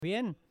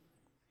Bien,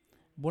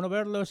 bueno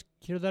verlos.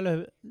 Quiero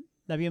darles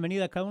la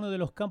bienvenida a cada uno de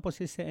los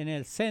campos en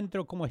el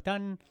centro. ¿Cómo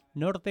están?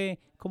 Norte,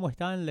 ¿cómo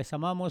están? Les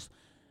amamos.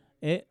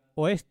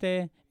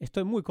 Oeste,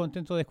 estoy muy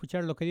contento de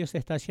escuchar lo que Dios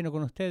está haciendo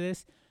con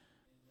ustedes.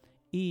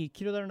 Y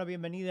quiero dar una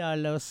bienvenida a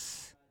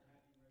los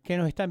que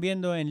nos están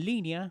viendo en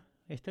línea.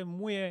 Estoy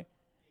muy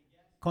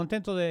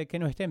contento de que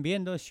nos estén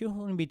viendo. Si es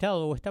un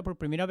invitado o está por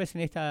primera vez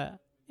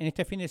en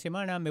este fin de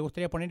semana, me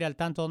gustaría poner al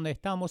tanto dónde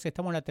estamos.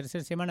 Estamos en la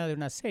tercera semana de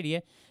una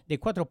serie de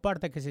 4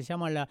 partes que se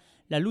llama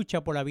la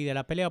lucha por la vida,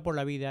 la pelea por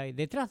la vida. Y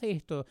detrás de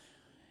esto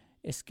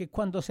es que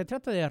cuando se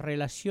trata de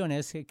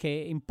relaciones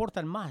que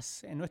importan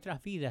más en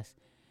nuestras vidas,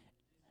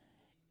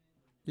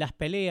 las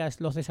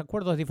peleas, los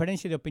desacuerdos,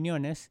 diferencias de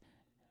opiniones,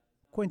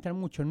 cuentan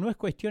mucho. No es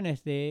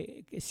cuestiones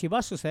de si va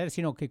a suceder,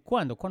 sino que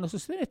cuándo. Cuando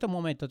sucede en estos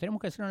momentos, tenemos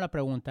que hacernos la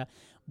pregunta: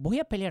 ¿voy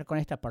a pelear con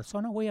esta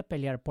persona o voy a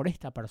pelear por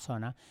esta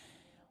persona?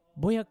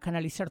 ¿Voy a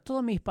canalizar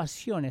todas mis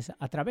pasiones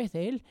a través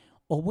de él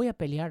o voy a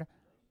pelear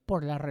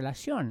por la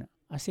relación?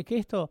 Así que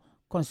esto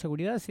con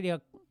seguridad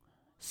sería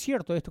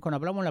cierto. Esto cuando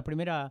hablamos la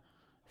primera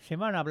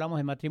semana, hablamos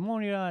de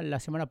matrimonio, la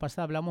semana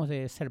pasada hablamos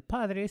de ser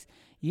padres,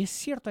 y es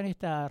cierto en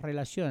esta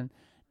relación.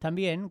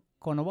 También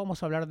cuando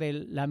vamos a hablar de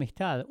la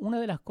amistad, una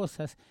de las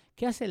cosas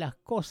que hace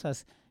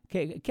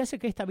que hace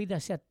que esta vida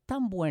sea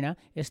tan buena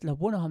es los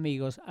buenos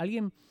amigos.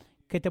 Alguien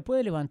que te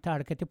puede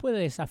levantar, que te puede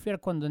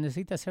desafiar cuando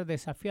necesitas ser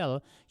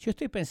desafiado. Yo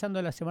estoy pensando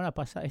de la semana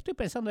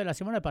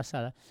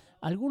pasada,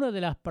 algunas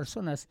de las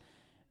personas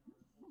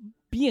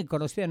bien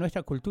conocidas en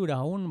nuestra cultura,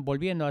 aún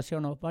volviendo hacia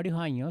unos varios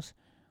años,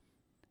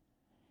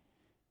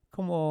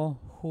 como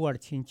jugar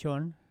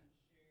chinchón,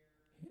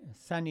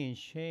 Sunny and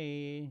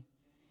Shay,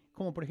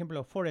 como por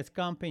ejemplo Forrest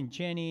Gump y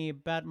Jenny,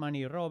 Batman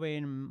y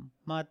Robin,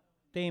 Matt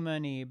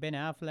Damon y Ben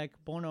Affleck,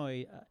 Bono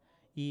y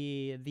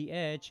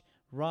The Edge,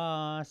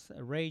 Ross,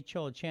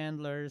 Rachel,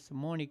 Chandler,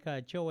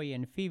 Mónica, Joey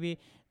y Phoebe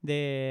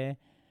de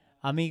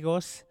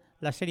Amigos,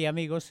 la serie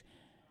Amigos.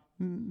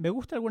 Me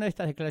gusta alguna de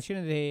estas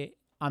declaraciones de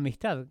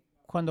amistad.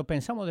 Cuando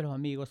pensamos de los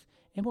amigos,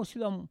 hemos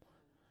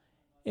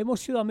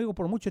sido amigos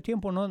por mucho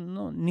tiempo,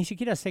 ni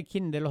siquiera sé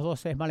quién de los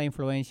dos es mala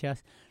influencia.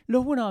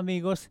 Los buenos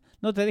amigos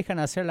no te dejan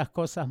hacer las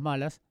cosas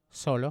malas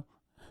solo.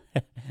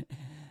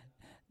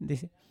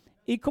 Dice.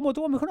 Y como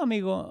tu mejor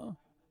amigo,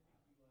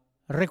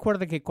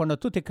 recuerda que cuando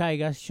tú te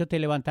caigas, yo te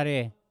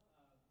levantaré.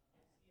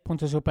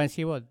 Punto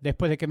suspensivo,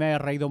 después de que me haya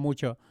reído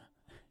mucho.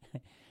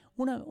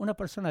 Una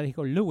persona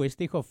dijo, Lewis,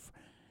 dijo,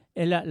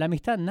 la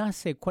amistad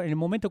nace en el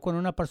momento cuando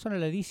una persona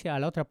le dice a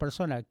la otra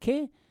persona,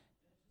 ¿qué?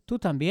 ¿Tú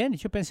también?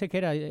 Yo pensé que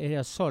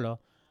era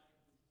solo.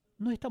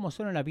 No estamos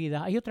solo en la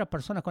vida, hay otras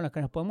personas con las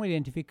que nos podemos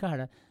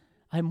identificar.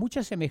 Hay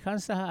muchas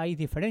semejanzas, hay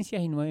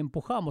diferencias y nos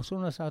empujamos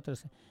unos a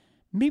otros.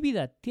 Mi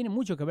vida tiene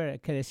mucho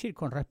que decir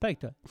con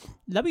respecto.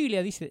 La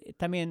Biblia dice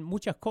también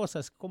muchas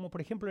cosas, como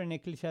por ejemplo en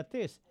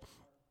Eclesiastés.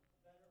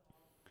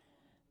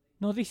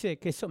 Nos dice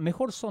que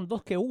mejor son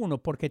dos que uno,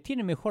 porque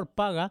tiene mejor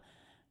paga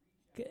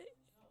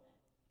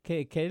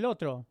que el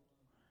otro.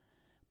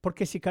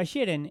 Porque si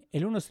cayeren,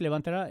 el uno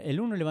levantará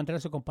a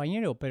su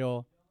compañero,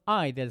 pero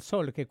ay del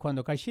sol, que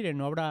cuando cayere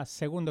no habrá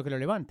segundo que lo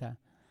levanta.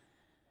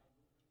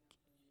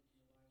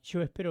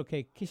 Yo espero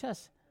que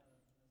quizás,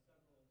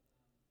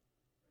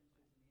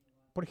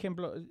 por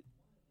ejemplo,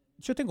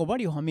 yo tengo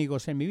varios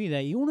amigos en mi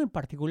vida y uno en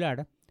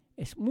particular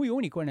es muy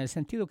único en el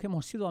sentido que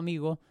hemos sido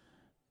amigos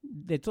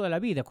de toda la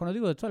vida. Cuando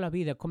digo de toda la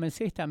vida,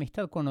 comencé esta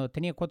amistad cuando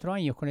tenía 4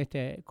 años con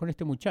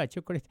este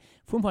muchacho.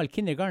 Fuimos al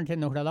kindergarten,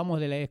 nos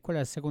graduamos de la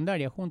escuela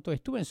secundaria juntos.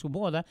 Estuve en su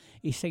boda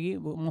y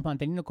seguimos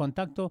manteniendo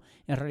contacto.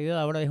 En realidad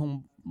ahora es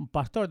un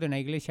pastor de una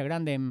iglesia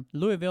grande en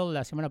Louisville.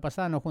 La semana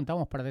pasada nos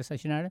juntamos para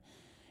desayunar.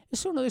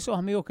 Es uno de esos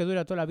amigos que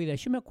dura toda la vida.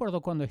 Yo me acuerdo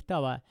cuando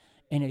estaba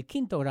en el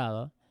 5º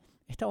grado,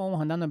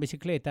 estábamos andando en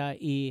bicicleta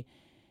y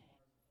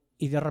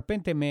de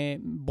repente me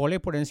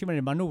volé por encima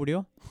del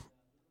manubrio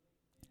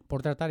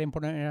por tratar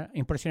de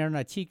impresionar a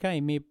una chica,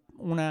 y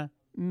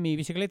mi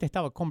bicicleta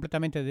estaba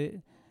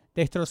completamente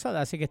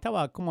destrozada, así que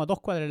estaba como a 2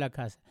 cuadras de la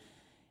casa.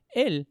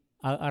 Él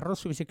agarró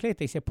su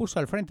bicicleta y se puso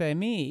al frente de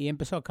mí y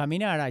empezó a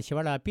caminar, a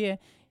llevarla a pie,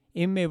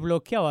 y me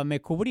bloqueaba, me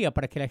cubría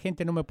para que la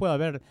gente no me pueda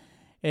ver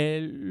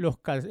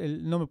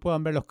no me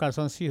puedan ver los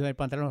calzoncillos del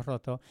pantalón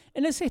roto.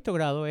 En el 6º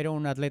grado era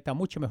un atleta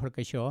mucho mejor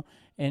que yo.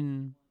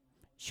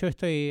 Yo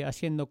estoy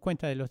haciendo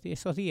cuenta de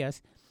esos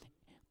días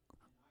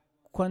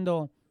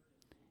cuando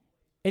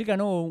él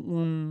ganó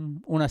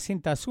una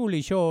cinta azul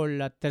y yo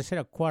la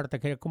tercera, cuarta,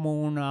 que era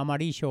como una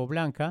amarillo o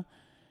blanca.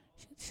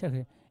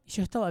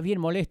 Yo estaba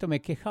bien molesto, me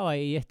quejaba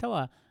y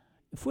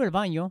fui al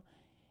baño,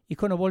 y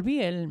cuando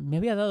volví él me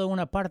había dado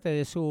una parte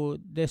de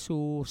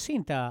su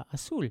cinta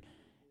azul.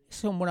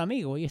 Es un buen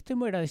amigo y estoy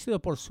muy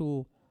agradecido por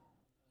su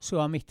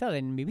amistad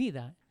en mi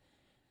vida.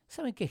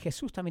 ¿Saben que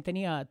Jesús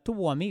también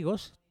tuvo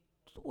amigos?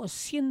 Tuvo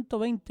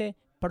 120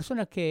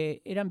 personas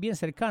que eran bien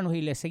cercanos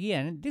y le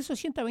seguían. De esos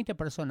 120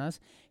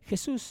 personas,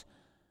 Jesús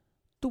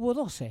tuvo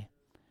 12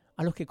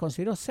 a los que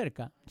consideró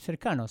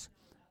cercanos.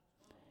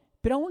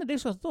 Pero aún de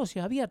esos 12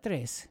 había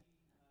 3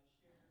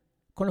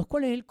 con los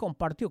cuales él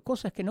compartió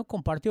cosas que no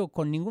compartió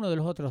con ninguno de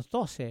los otros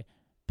 12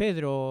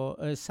 Pedro,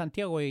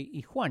 Santiago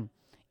y Juan.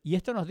 Y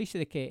esto nos dice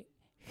de que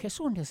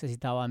Jesús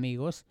necesitaba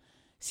amigos.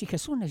 Si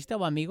Jesús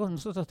necesitaba amigos,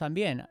 nosotros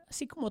también,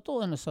 así como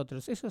todos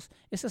nosotros.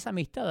 Esas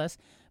amistades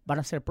van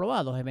a ser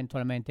probados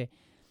eventualmente.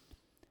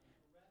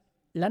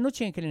 La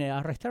noche en que le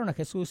arrestaron a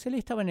Jesús, él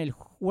estaba en el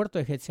huerto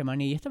de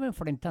Getsemaní y estaba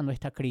enfrentando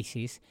esta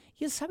crisis.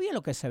 Y él sabía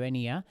lo que se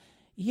venía.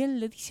 Y él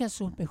le dice a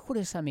sus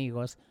mejores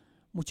amigos,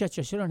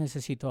 muchachos, yo los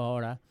necesito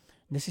ahora.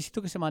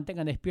 Necesito que se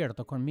mantengan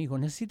despiertos conmigo.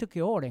 Necesito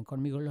que oren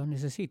conmigo. Los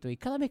necesito. Y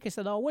cada vez que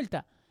se daba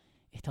vuelta,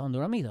 estaban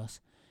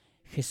dormidos.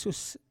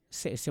 Jesús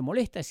se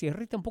molesta, se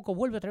irrita un poco,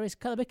 vuelve otra vez.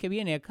 Cada vez que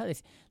viene acá,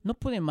 no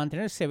pueden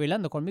mantenerse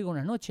velando conmigo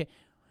una noche.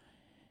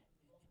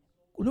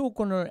 Luego,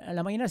 cuando a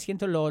la mañana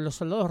siguiente los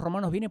soldados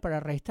romanos vienen para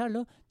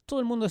arrestarlo,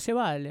 todo el mundo se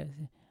va,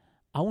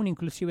 aún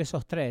inclusive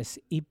esos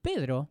tres. Y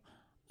Pedro,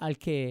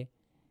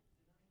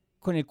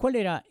 con el cual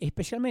era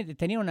especialmente,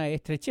 tenía una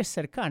estrechez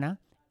cercana,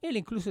 él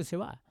incluso se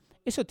va.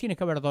 Eso tiene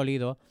que haber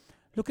dolido.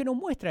 Lo que nos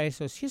muestra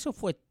eso, si eso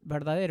fue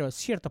verdadero,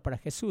 cierto para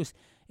Jesús,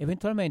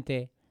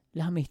 eventualmente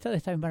las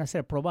amistades también van a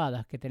ser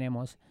probadas que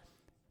tenemos.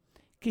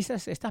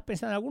 Quizás estás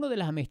pensando en alguna de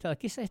las amistades,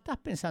 quizás estás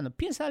pensando,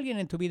 piensa a alguien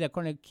en tu vida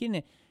con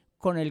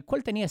el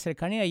cual tenías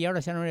cercanía y ahora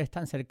ya no eres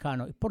tan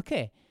cercano. ¿Por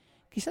qué?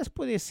 Quizás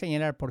puedes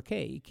señalar por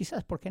qué y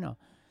quizás por qué no.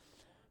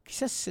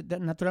 Quizás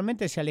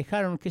naturalmente se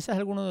alejaron, quizás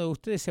alguno de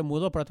ustedes se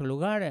mudó para otro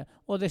lugar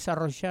o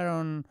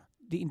desarrollaron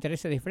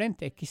intereses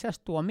diferentes. Quizás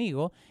tu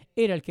amigo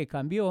era el que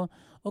cambió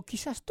o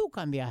quizás tú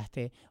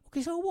cambiaste. O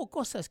quizás hubo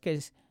cosas que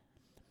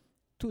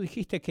tú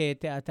dijiste que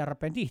te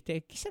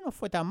arrepentiste. Quizás no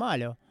fue tan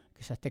malo.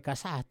 Quizás te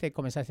casaste,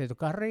 comenzaste tu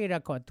carrera,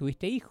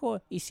 tuviste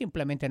hijos y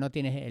simplemente no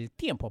tienes el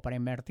tiempo para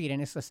invertir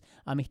en esas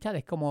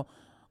amistades como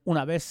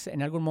una vez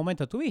en algún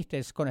momento tuviste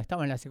cuando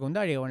estabas en la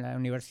secundaria o en la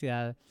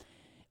universidad.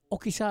 O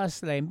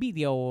quizás la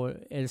envidia o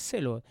el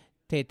celo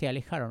te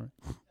alejaron.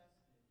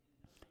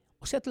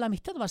 O sea, la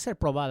amistad va a ser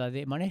probada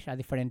de maneras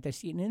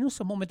diferentes y en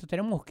esos momentos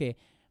tenemos que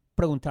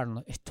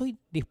preguntarnos, ¿estoy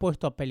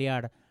dispuesto a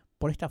pelear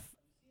por esta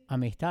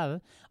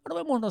amistad?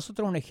 Ahora vemos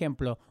nosotros un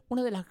ejemplo.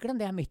 Una de las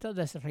grandes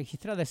amistades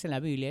registradas en la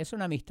Biblia es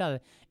una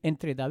amistad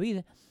entre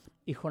David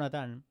y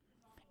Jonatán.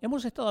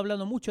 Hemos estado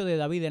hablando mucho de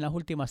David en las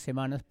últimas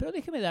semanas, pero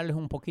déjenme darles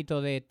un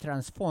poquito de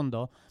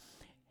trasfondo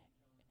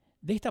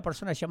de esta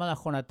persona llamada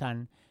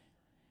Jonatán.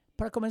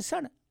 Para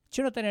comenzar,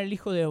 Jonatán era el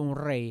hijo de un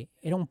rey,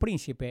 era un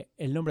príncipe.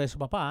 El nombre de su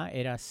papá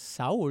era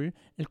Saúl,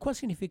 el cual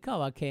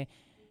significaba que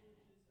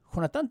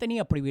Jonatán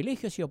tenía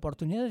privilegios y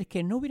oportunidades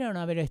que no hubieran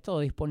haber estado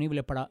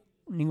disponibles para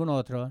ningún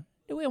otro.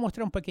 Le voy a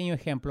mostrar un pequeño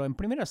ejemplo. En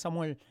 1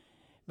 Samuel,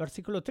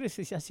 versículo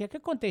 13, dice, ¿así que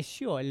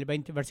aconteció?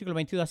 Versículo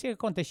 22, así que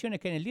aconteció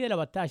que en el día de la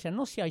batalla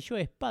no se halló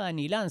espada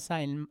ni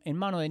lanza en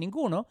mano de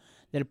ninguno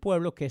del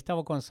pueblo que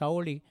estaba con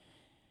Saúl,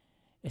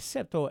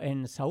 excepto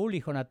en Saúl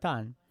y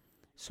Jonatán,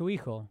 su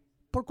hijo.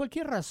 Por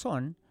cualquier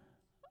razón,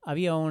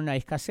 había una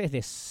escasez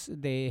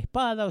de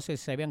espadas, o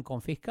se habían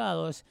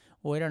confiscado,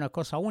 o era una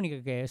cosa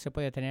única que se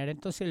podía tener.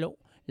 Entonces,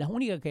 las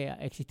únicas que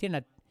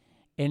existían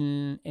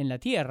en la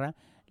tierra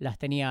las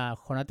tenía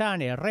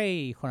Jonatán, el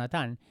rey y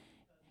Jonatán.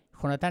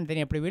 Jonatán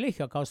tenía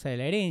privilegio a causa de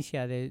la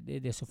herencia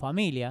de su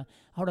familia.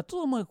 Ahora,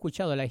 todos hemos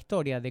escuchado la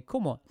historia de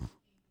cómo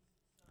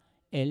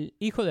el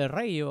hijo del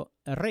rey, el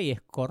rey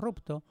es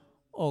corrupto,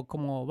 o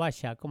como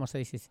 ¿cómo se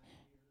dice?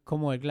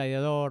 Como el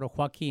gladiador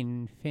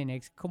Joaquín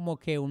Phoenix, como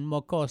que un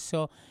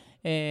mocoso,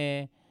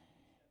 bien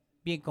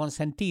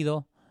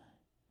consentido.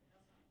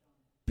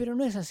 Pero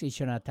no es así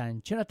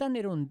Jonatán. Jonatán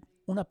era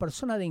una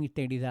persona de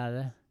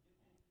integridad,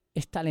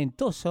 es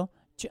talentoso.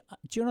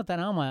 Jonatán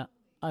ama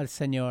al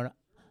Señor.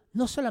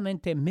 No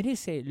solamente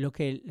merece lo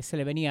que se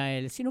le venía a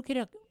él, sino que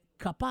era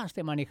capaz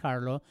de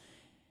manejarlo.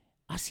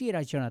 Así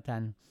era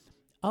Jonatán.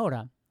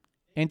 Ahora,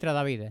 entra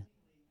David.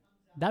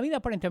 David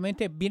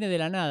aparentemente viene de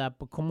la nada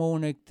como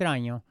un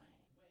extraño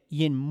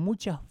y en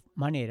muchas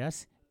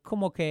maneras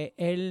como que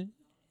él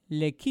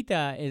le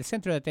quita el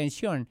centro de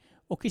atención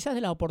o quizás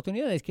de las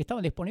oportunidades que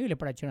estaban disponibles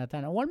para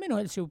Jonatán, o al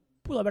menos él se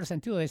pudo haber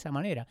sentido de esa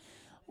manera,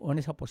 o en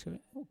esa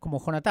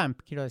como Jonatán,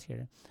 quiero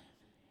decir.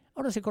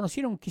 Ahora se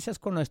conocieron quizás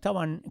cuando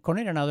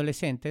eran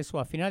adolescentes o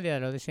a final de la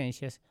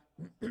adolescencia.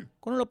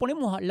 Cuando lo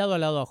ponemos lado a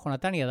lado a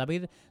Jonatán y a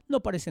David,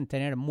 no parecen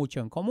tener mucho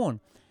en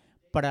común.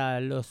 Para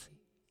los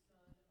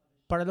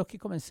que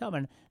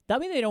comenzaban,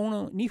 David era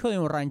un hijo de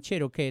un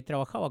ranchero que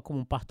trabajaba como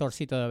un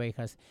pastorcito de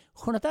ovejas.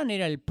 Jonatán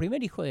era el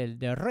primer hijo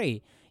del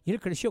rey y él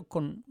creció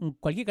con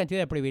cualquier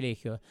cantidad de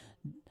privilegios.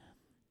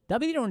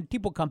 David era un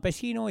tipo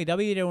campesino y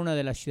David era uno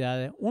de la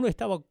ciudad. Uno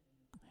estaba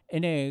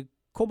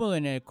cómodo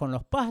con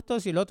los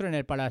pastos y el otro en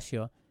el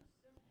palacio.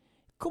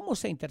 ¿Cómo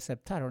se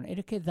interceptaron?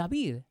 Era que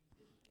David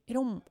era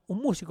un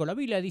músico. La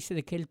Biblia dice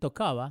de que él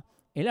tocaba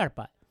el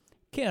arpa,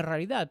 que en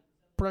realidad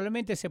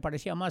probablemente se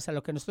parecía más a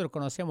lo que nosotros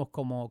conocemos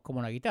como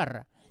una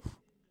guitarra.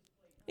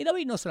 Y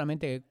David no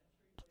solamente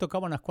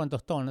tocaba unos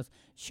cuantos tonos,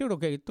 yo creo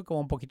que tocaba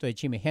un poquito de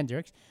Jimi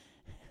Hendrix,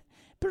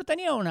 pero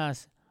tenía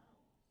unas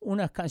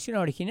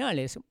canciones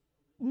originales.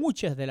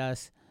 Muchas de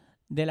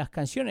las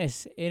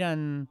canciones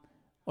eran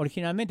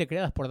originalmente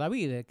creadas por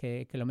David,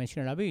 que lo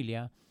menciona la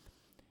Biblia.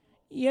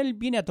 Y él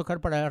viene a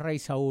tocar para el rey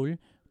Saúl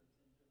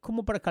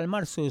como para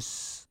calmar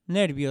sus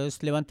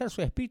nervios, levantar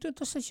su espíritu.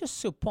 Entonces yo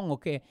supongo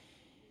que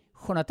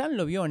Jonatán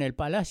lo vio en el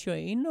palacio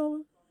y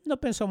no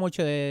pensó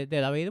mucho de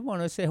David.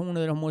 Bueno, ese es uno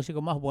de los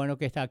músicos más buenos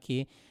que está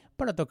aquí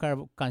para tocar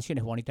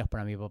canciones bonitas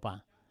para mi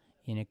papá.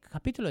 Y en el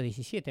capítulo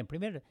 17, en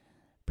primer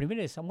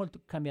de Samuel,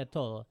 cambia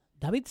todo.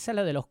 David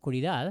sale de la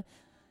oscuridad,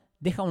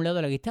 deja a un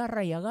lado la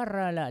guitarra y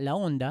agarra la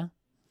onda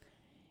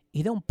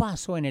y da un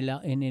paso en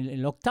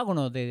el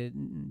octágono de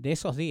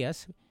esos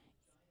días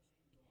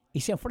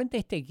y se enfrenta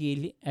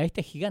a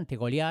este gigante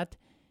Goliat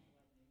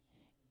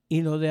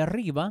y lo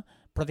derriba,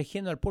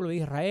 protegiendo al pueblo de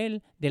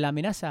Israel de la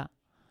amenaza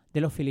de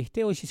los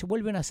filisteos, y se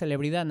vuelve una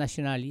celebridad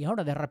nacional. Y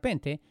ahora de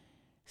repente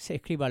se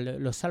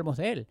escriban los salmos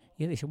de él.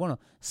 Y él dice, bueno,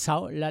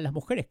 las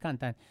mujeres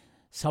cantan,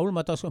 Saúl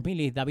mató a sus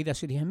miles, David a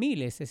sus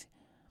 10,000.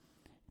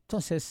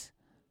 Entonces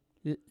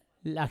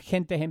la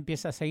gente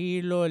empieza a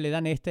seguirlo, le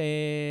dan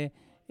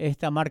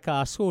esta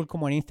marca azul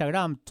como en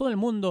Instagram. Todo el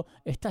mundo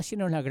está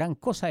haciendo una gran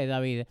cosa de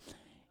David.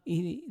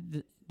 Y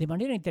de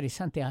manera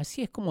interesante,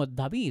 así es como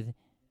David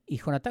y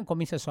Jonatán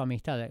comienzan su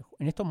amistad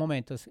en estos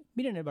momentos.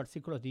 Miren el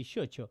versículo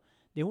 18,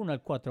 de 1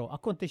 al 4.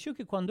 Aconteció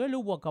que cuando él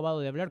hubo acabado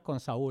de hablar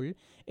con Saúl,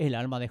 el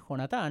alma de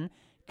Jonatán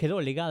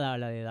quedó ligada a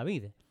la de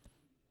David.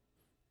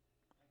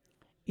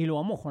 Y lo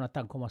amó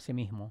Jonatán como a sí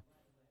mismo,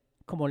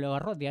 como lo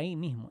agarró de ahí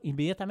mismo.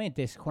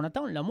 Inmediatamente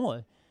Jonatán lo amó.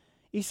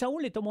 Y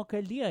Saúl le tomó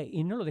aquel día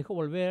y no lo dejó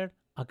volver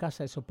a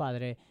casa de su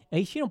padre. E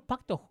hicieron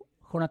pacto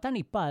Jonatán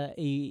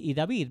y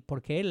David,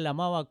 porque él lo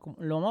amaba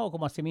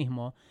como a sí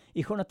mismo.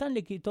 Y Jonatán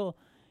le quitó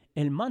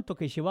el manto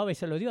que llevaba y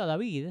se lo dio a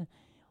David.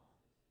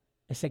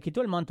 Se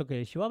quitó el manto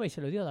que llevaba y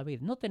se lo dio a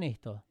David. Noten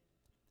esto.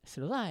 Se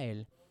lo da a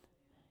él.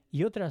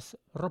 Y otras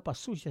ropas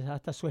suyas,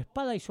 hasta su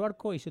espada y su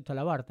arco y su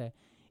talabarte.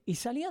 Y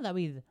salía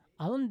David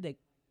a donde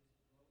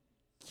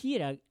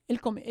quiera.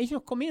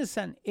 Ellos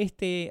comienzan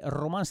este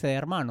romance de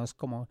hermanos.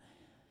 Como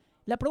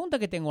la pregunta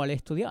que tengo al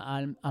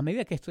estudiar, a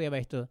medida que estudiaba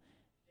esto,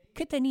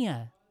 ¿qué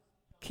tenía?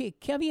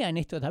 ¿Qué había en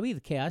esto, David,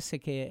 que hace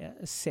que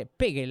se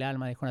pegue el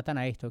alma de Jonatán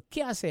a esto?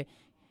 ¿Qué hace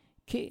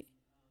que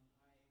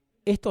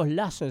estos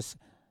lazos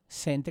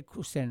se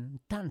entrecrucen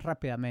tan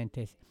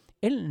rápidamente?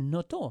 Él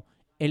notó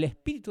el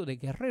espíritu de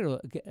guerrero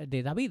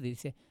de David.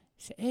 Dice,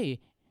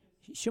 hey,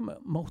 yo me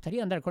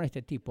gustaría andar con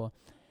este tipo.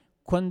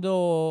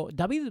 Cuando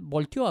David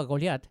volteó a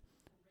Goliat,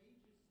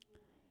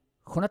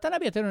 Jonatán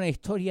había tenido una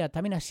historia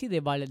también así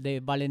de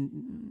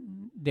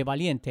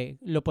valiente.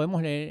 Lo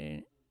podemos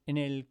leer en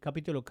el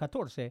capítulo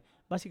 14.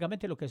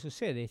 Básicamente lo que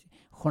sucede es,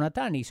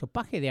 Jonatán hizo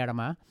paje de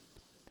arma.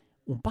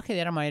 Un paje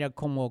de arma era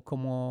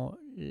como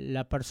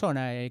la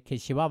persona que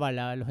llevaba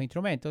los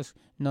instrumentos,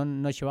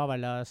 no llevaba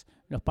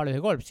los palos de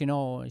golf,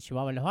 sino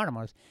llevaba los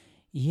armas.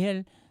 Y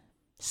él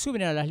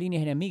suben a las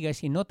líneas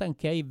enemigas y notan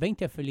que hay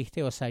 20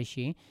 filisteos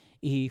allí.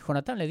 Y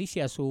Jonatán le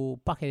dice a su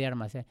paje de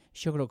armas,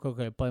 yo creo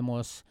que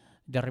podemos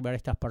derribar a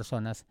estas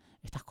personas.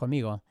 ¿Estás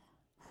conmigo?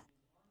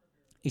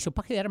 Y su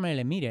paje de armas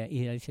le mira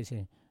y le dice,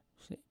 sí,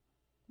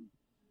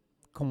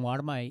 como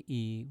arma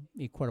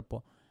y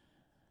cuerpo.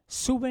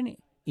 Suben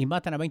y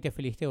matan a 20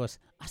 filisteos.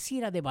 Así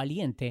era de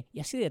valiente y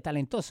así de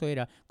talentoso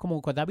era,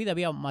 como cuando David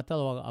había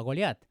matado a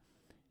Goliat.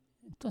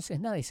 Entonces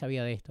nadie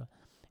sabía de esto.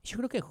 Yo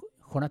creo que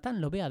Jonatán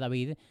lo ve a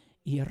David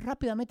y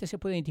rápidamente se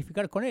puede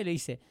identificar con él y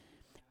dice,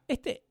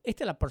 esta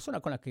es la persona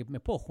con la que me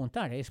puedo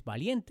juntar. Es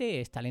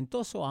valiente, es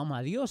talentoso, ama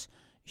a Dios.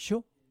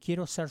 Yo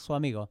quiero ser su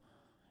amigo.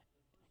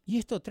 Y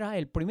esto trae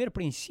el primer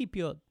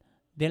principio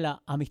de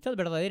la amistad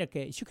verdadera,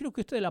 que yo creo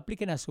que ustedes la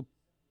apliquen a su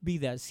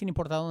vida, sin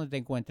importar dónde te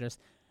encuentres.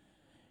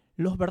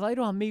 Los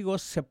verdaderos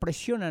amigos se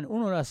presionan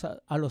unos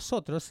a los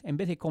otros en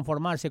vez de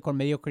conformarse con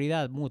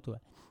mediocridad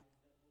mutua.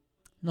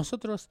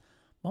 Nosotros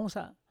vamos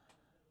a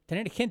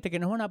tener gente que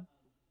nos van a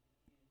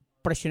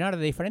presionar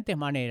de diferentes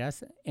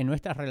maneras en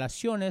nuestras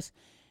relaciones,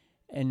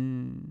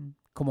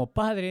 como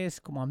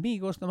padres, como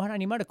amigos, nos van a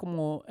animar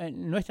como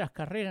en nuestras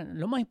carreras.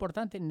 Lo más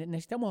importante,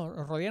 necesitamos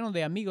rodearnos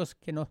de amigos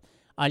que nos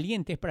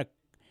alienten para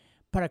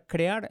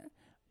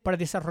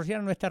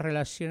desarrollar nuestra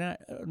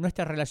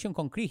relación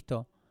con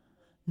Cristo.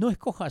 No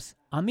escojas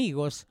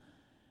amigos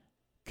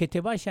que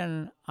te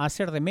vayan a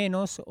hacer de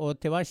menos o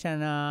te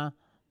vayan a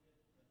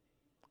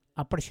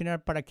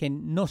presionar para que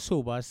no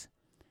subas.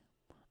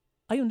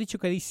 Hay un dicho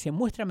que dice,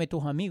 muéstrame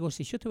tus amigos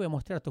y yo te voy a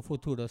mostrar tus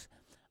futuros.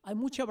 Hay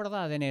mucha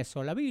verdad en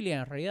eso. La Biblia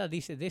en realidad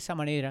dice de esa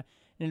manera,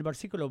 en el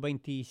versículo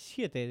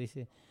 27,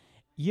 dice,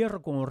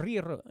 hierro como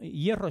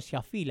hierro se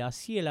afila,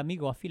 así el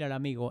amigo afila al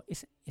amigo.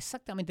 Es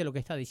exactamente lo que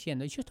está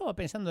diciendo. Y yo estaba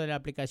pensando en la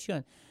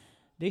aplicación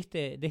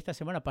de esta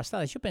semana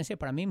pasada. Yo pensé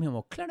para mí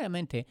mismo,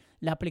 claramente,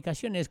 la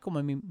aplicación es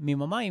como mi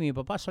mamá y mi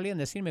papá solían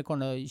decirme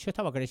cuando yo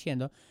estaba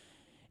creciendo.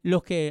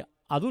 Los que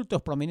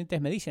adultos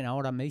prominentes me dicen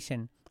ahora, me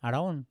dicen,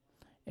 Aarón,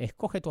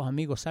 escoge tus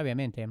amigos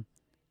sabiamente.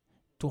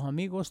 Tus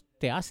amigos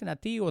te hacen a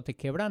ti o te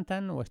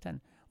quebrantan o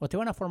te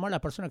van a formar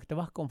la persona que te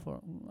vas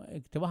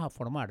a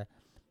formar.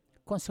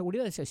 Con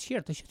seguridad eso es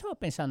cierto. Yo estaba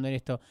pensando en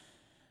esto.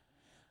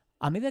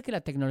 A medida que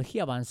la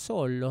tecnología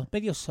avanzó, los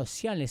medios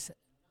sociales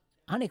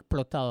han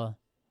explotado.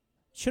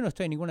 Yo no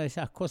estoy en ninguna de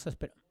esas cosas,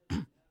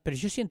 Pero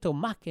yo siento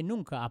más que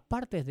nunca,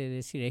 aparte de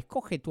decir,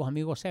 escoge tus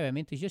amigos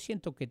sabiamente, yo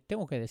siento que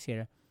tengo que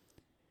decir,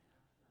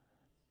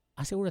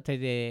 asegúrate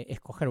de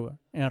escoger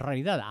en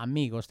realidad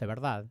amigos de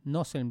verdad,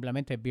 no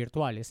simplemente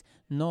virtuales,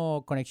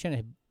 no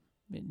conexiones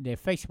de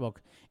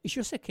Facebook. Y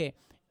yo sé que,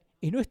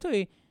 y no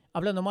estoy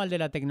hablando mal de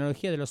la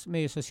tecnología de los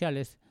medios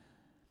sociales,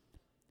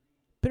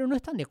 pero no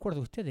están de acuerdo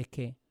ustedes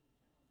que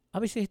a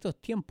veces estos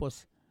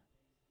tiempos,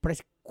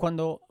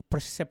 cuando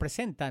se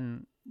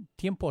presentan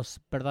tiempos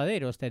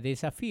verdaderos de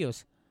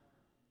desafíos,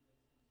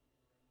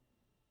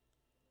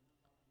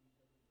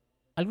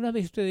 ¿alguna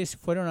vez ustedes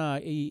fueron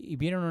y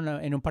vieron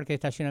en un parque de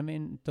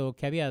estacionamiento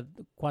que había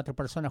 4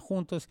 personas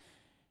juntos,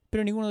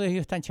 pero ninguno de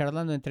ellos están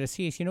charlando entre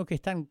sí, sino que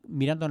están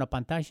mirando una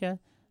pantalla,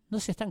 no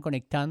se están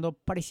conectando?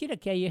 Pareciera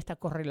que hay esta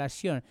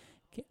correlación,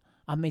 que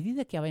a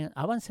medida que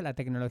avanza la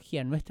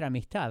tecnología, nuestra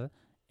amistad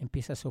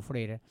empieza a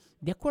sufrir.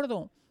 De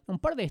acuerdo a un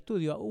par de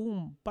estudios,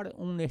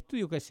 un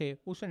estudio que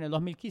se usó en el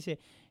 2015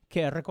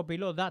 que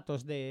recopiló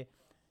datos de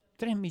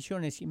 3,5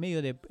 millones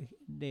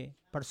de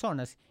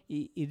personas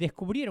y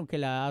descubrieron que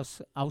la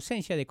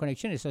ausencia de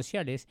conexiones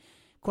sociales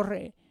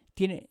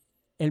tiene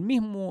el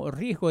mismo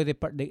riesgo de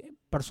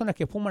personas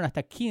que fuman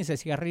hasta 15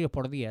 cigarrillos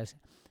por día.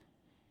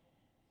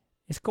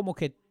 Es como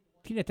que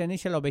tiene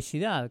tendencia a la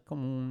obesidad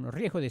como un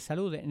riesgo de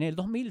salud. En el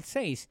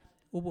 2006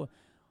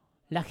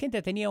 la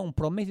gente tenía un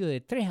promedio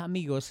de 3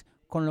 amigos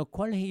con los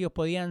cuales ellos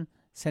podían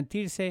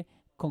sentirse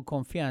con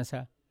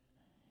confianza.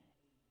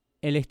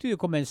 El estudio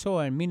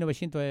comenzó en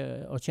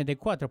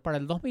 1984. Para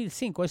el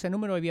 2005 ese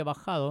número había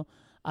bajado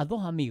a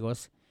 2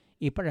 amigos.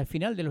 Y para el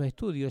final de los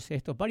estudios,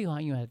 estos varios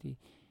años,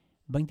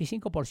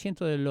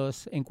 25% de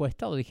los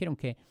encuestados dijeron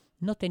que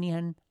no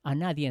tenían a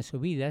nadie en sus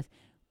vidas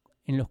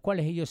en los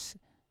cuales ellos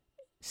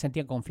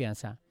sentían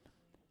confianza.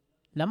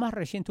 La más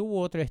reciente, hubo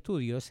otros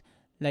estudios.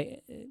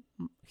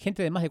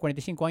 Gente de más de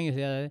 45 años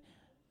de edad,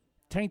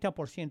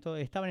 30%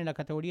 estaban en la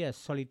categoría de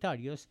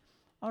solitarios.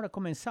 Ahora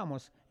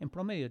comenzamos, en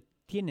promedio,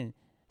 tienen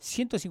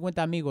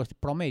 150 amigos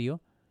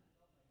promedio,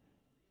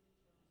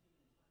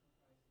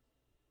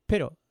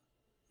 pero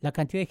la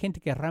cantidad de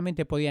gente que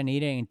realmente podían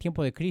ir en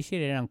tiempo de crisis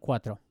eran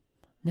 4.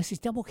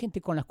 Necesitamos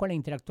gente con la cual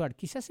interactuar.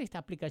 Quizás esta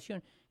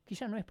aplicación,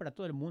 quizás no es para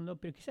todo el mundo,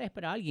 pero quizás es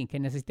para alguien que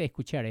necesite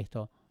escuchar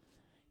esto.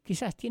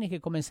 Quizás tienes que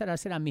comenzar a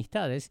hacer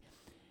amistades.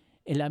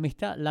 La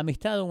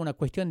amistad es una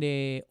cuestión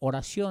de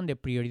oración, de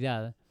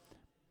prioridad.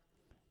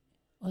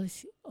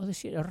 O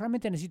decir,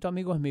 realmente necesito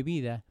amigos en mi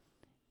vida.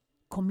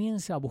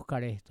 Comienza a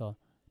buscar esto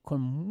con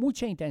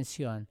mucha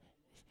intención.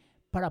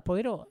 Para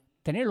poder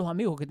tener los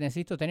amigos que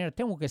necesito tener,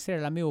 tengo que ser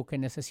el amigo que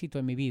necesito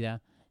en mi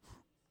vida.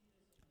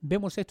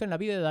 Vemos esto en la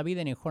vida de David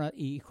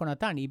y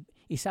Jonatán,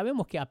 y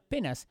sabemos que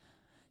apenas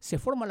se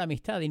forma la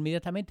amistad,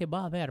 inmediatamente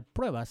va a haber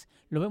pruebas.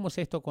 Lo vemos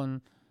esto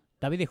con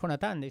David y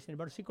Jonatán, dice el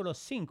versículo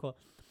 5.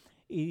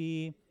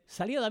 Y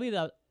salía David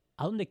a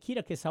donde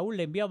quiera que Saúl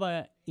le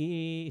enviaba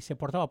y se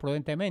portaba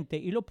prudentemente.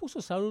 Y lo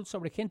puso Saúl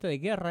sobre gente de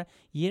guerra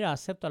y era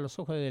acepto a los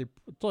ojos de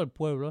todo el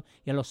pueblo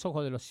y a los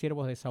ojos de los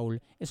siervos de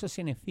Saúl. Eso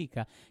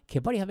significa que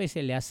varias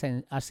veces le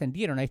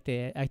ascendieron a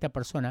esta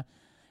persona,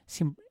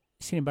 sin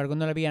embargo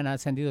no le habían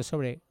ascendido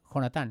sobre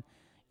Jonatán.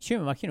 Yo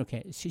me imagino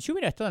que si yo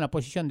hubiera estado en la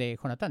posición de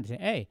Jonatán, dice,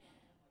 hey,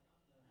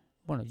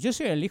 bueno, yo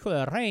soy el hijo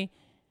del rey,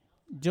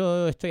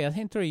 yo estoy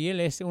adentro y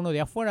él es uno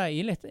de afuera y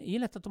él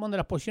está tomando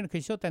las posiciones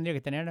que yo tendría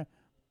que tener.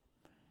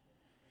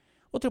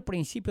 Otro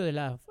principio de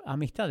la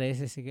amistad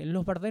es que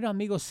los verdaderos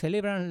amigos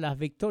celebran las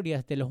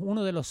victorias de los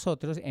unos de los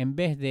otros en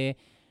vez de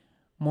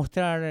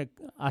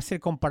hacer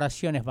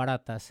comparaciones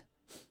baratas.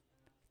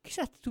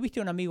 Quizás tuviste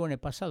un amigo en el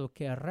pasado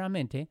que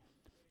realmente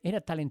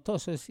era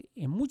talentoso,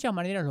 en muchas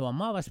maneras lo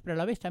amabas, pero a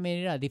la vez también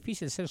era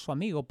difícil ser su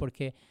amigo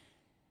porque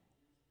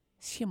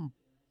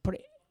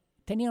siempre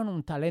tenían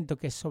un talento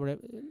que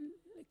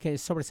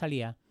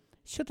sobresalía.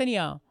 Yo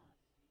tenía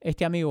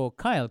este amigo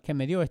Kyle que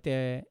me dio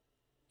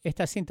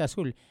esta cinta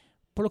azul.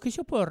 Por lo que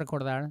yo puedo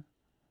recordar,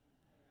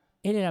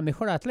 él era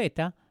mejor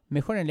atleta,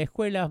 mejor en la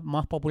escuela,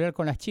 más popular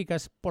con las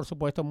chicas, por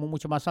supuesto,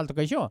 mucho más alto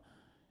que yo.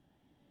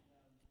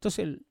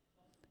 Entonces,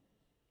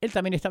 él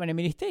también estaba en el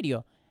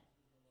ministerio.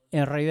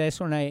 En realidad es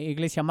una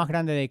iglesia más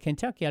grande de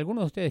Kentucky.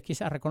 Algunos de ustedes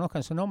quizás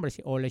reconozcan su nombre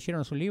o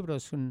leyeron su libro.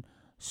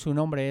 Su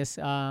nombre es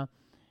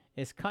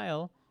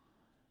Kyle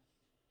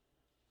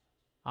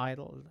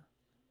Idle.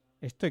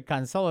 Estoy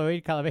cansado de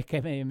oír cada vez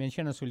que me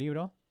mencionan su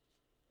libro.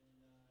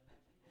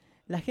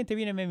 La gente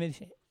viene y me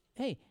dice,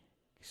 hey,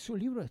 su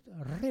libro es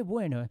re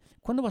bueno.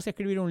 ¿Cuándo vas a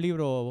escribir un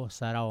libro,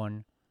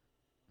 Saraón?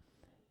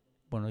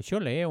 Bueno, yo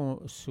leí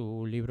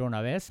su libro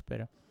una vez,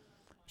 pero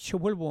yo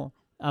vuelvo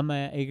a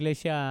mi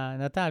iglesia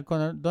natal,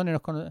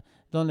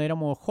 donde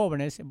éramos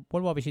jóvenes,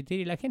 vuelvo a visitar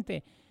y la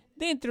gente,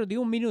 dentro de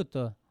un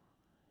minuto,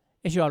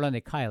 ellos hablan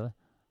de Kyle.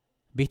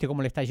 ¿Viste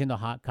cómo le está yendo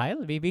a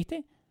Kyle?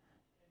 ¿Viste?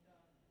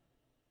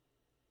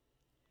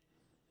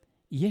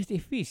 Y es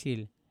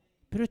difícil,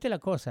 pero esta es la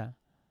cosa.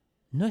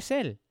 No es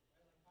él.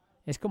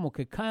 Es como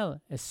que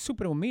Kyle es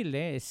súper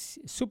humilde,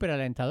 es súper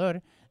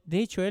alentador. De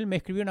hecho, él me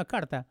escribió una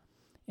carta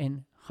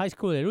en high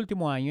school del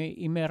último año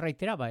y me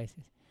reiteraba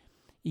eso.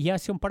 Y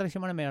hace un par de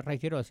semanas me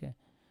reiteró.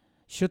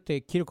 yo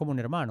te quiero como un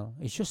hermano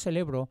y yo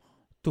celebro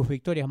tus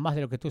victorias más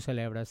de lo que tú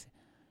celebras.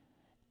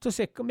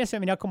 Entonces me hace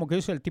mirar como que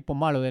yo soy el tipo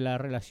malo de la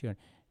relación.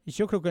 Y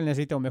yo creo que él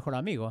necesita un mejor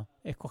amigo,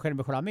 escoger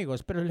mejor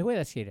amigos. Pero les voy a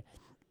decir,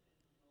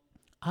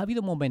 ha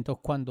habido momentos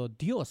cuando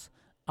Dios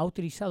ha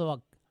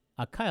utilizado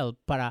a Kyle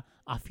para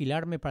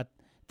afilarme, para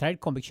traer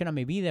convicción a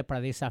mi vida,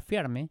 para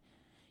desafiarme.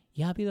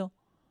 Y ha habido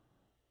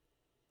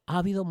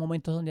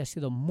momentos donde ha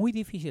sido muy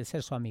difícil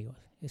ser su amigo.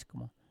 Es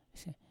como,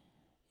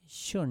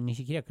 yo ni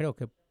siquiera creo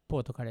que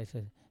puedo tocar eso.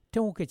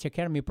 Tengo que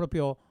chequear mi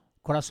propio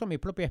corazón, mi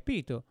propio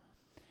espíritu.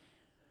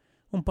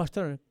 Un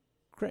pastor,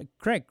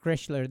 Craig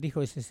Kreshler,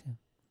 dijo,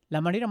 la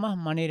manera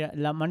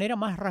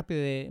más rápida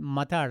de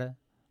matar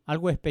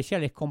algo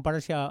especial es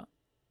compararlo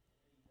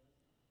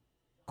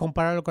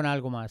con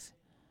algo más.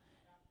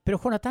 Pero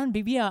Jonatán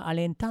vivía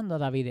alentando a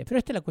David. Pero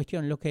esta es la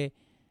cuestión, lo que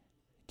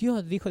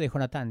Dios dijo de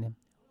Jonatán.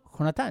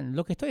 Jonatán,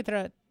 lo que estoy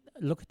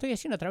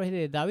haciendo a través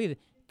de David,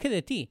 ¿qué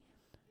de ti?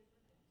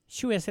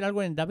 Yo voy a hacer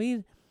algo en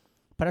David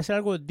para hacer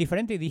algo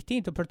diferente y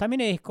distinto, pero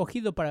también he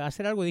escogido para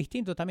hacer algo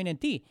distinto también en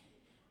ti.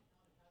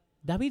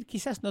 David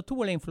quizás no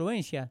tuvo la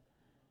influencia,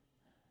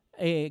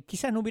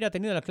 quizás no hubiera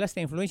tenido la clase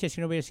de influencia si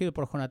no hubiera sido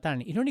por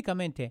Jonatán.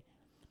 Irónicamente,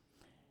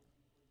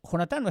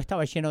 Jonatán no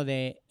estaba lleno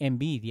de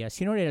envidia,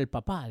 sino era el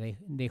papá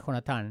de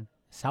Jonatán,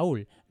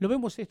 Saúl. Lo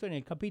vemos esto en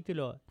el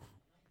capítulo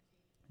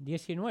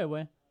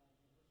 19,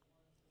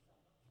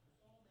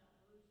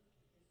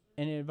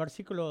 en el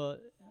versículo.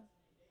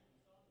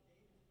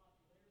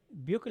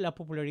 Vio que la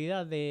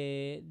popularidad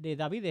de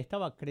David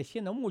estaba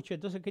creciendo mucho,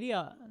 entonces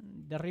quería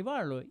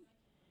derribarlo.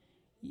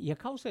 Y a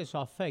causa de su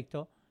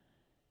afecto,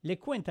 le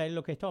cuenta él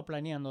lo que estaba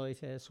planeando,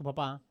 dice su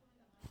papá.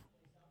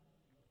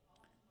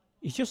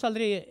 Y yo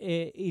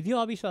saldré, y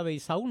dio aviso a David: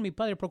 Saúl, mi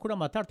padre, procura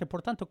matarte,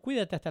 por tanto,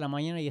 cuídate hasta la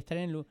mañana y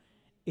estate en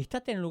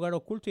el lugar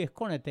oculto y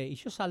escóndete. Y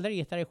yo saldré y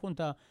estaré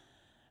junto a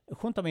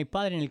mi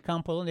padre en el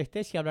campo donde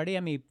estés y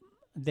hablaré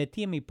de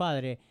ti a mi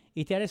padre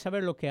y te haré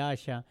saber lo que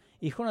haya.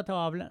 Y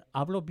Jonatán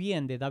habló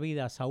bien de David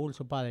a Saúl,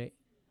 su padre.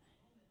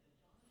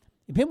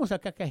 Y vemos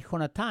acá que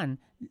Jonatán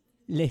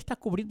le está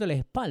cubriendo las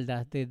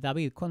espaldas de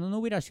David cuando no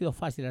hubiera sido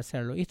fácil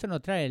hacerlo. Y esto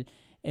nos trae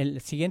el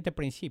siguiente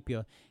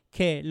principio,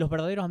 que los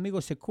verdaderos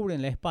amigos se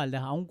cubren las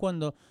espaldas aun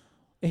cuando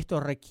esto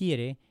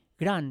requiere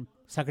gran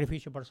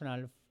sacrificio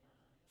personal.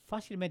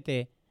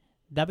 Fácilmente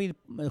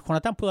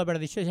Jonatán pudo haber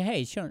dicho: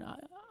 hey, yo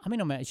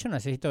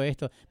necesito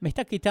esto, me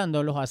está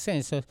quitando los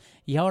ascensos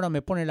y ahora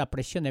me pone la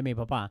presión de mi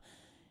papá.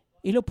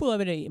 Y lo pudo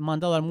haber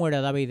mandado al muere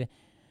a David.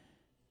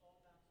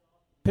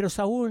 Pero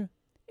Saúl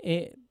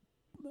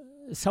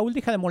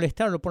deja de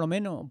molestarlo por lo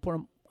menos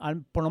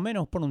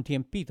por un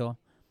tiempito.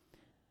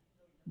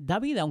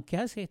 David, aunque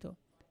hace esto,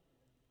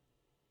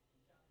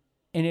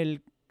 en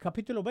el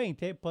capítulo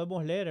 20,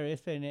 podemos leer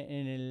esto en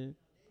el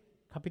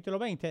capítulo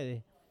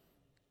 20,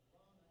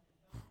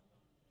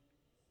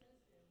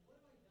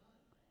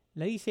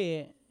 le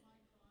dice: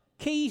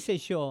 ¿qué hice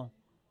yo?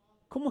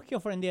 ¿Cómo es que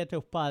ofendí a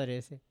tus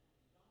padres?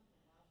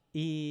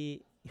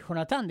 Y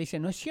Jonatán dice: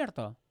 no es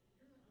cierto.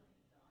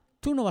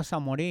 Tú no vas a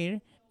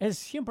morir. Él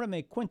siempre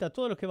me cuenta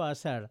todo lo que va a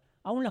hacer,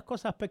 aún las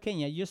cosas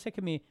pequeñas. Yo sé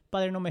que mi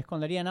padre no me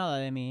escondería nada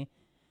de mí,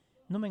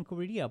 no me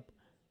encubriría.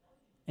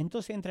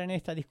 Entonces entra en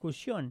esta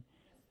discusión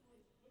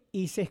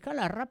y se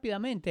escala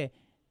rápidamente,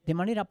 de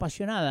manera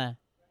apasionada.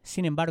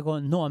 Sin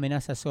embargo, no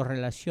amenaza su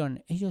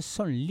relación. Ellos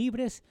son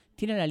libres,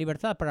 tienen la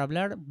libertad para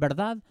hablar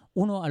verdad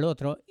uno al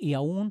otro y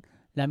aún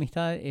la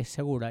amistad es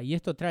segura. Y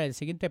esto trae el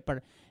siguiente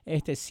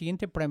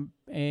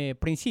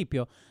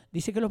principio.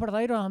 Dice que los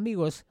verdaderos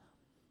amigos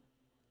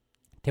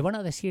te van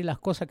a decir las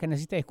cosas que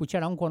necesitas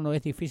escuchar aun cuando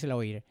es difícil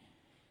oír.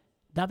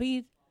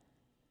 David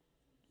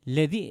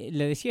le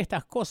decía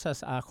estas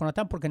cosas a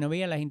Jonatán porque no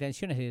veía las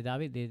intenciones de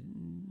David,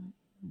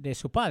 de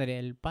su padre,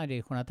 el padre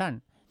de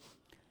Jonatán.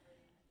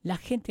 La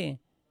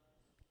gente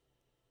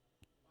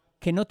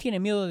que no tiene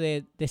miedo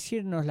de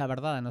decirnos la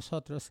verdad a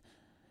nosotros,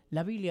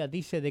 la Biblia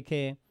dice de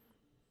que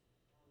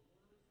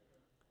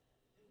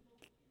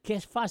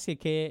es fácil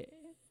que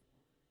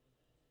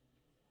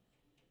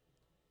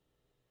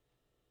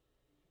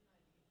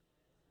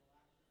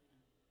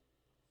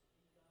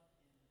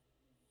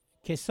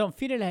son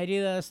fieles las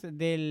heridas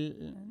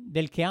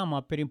del que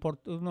ama, pero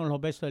importunos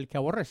los besos del que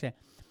aborrece.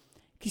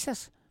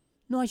 Quizás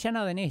no haya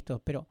nada en esto,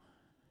 pero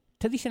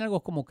te dicen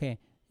algo como que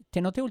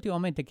te noté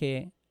últimamente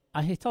que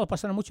has estado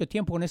pasando mucho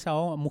tiempo con esa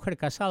mujer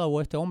casada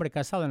o este hombre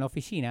casado en la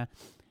oficina.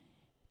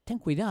 Ten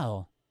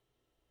cuidado.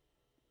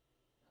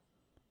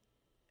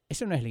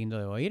 Eso no es lindo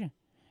de oír.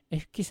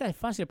 Quizás es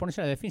fácil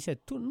ponerse a la defensa.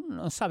 Tú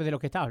no sabes de lo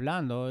que estás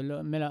hablando.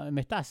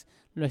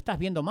 Lo estás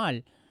viendo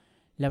mal.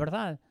 La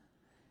verdad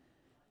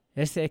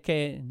es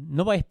que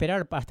no vas a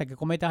esperar hasta que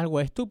cometas algo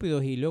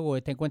estúpido y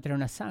luego te encuentres en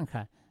una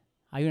zanja.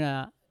 Hay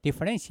una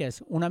diferencia.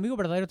 Un amigo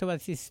verdadero te va a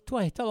decir: tú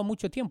has estado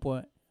mucho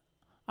tiempo,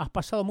 has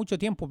pasado mucho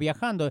tiempo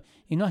viajando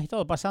y no has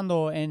estado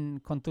pasando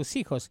con tus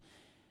hijos.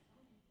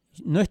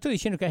 No estoy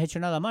diciendo que has hecho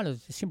nada malo,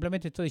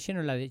 simplemente estoy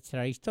diciendo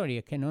la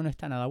historia, que no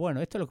está nada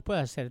bueno. Esto es lo que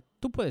puedes hacer.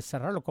 Tú puedes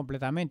cerrarlo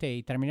completamente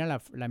y terminar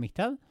la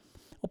amistad,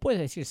 o puedes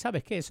decir: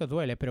 ¿sabes qué? Eso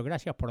duele, pero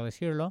gracias por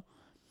decirlo.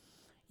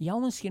 Y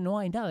aun si no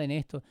hay nada en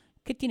esto,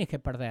 ¿qué tienes que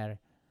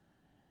perder?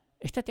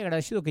 Estate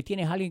agradecido que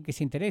tienes a alguien que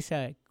se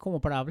interesa como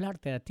para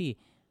hablarte a ti.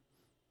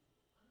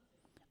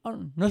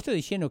 No estoy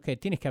diciendo que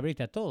tienes que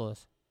abrirte a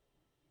todos.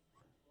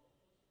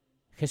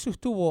 Jesús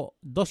tuvo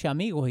 12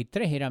 amigos y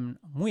 3 eran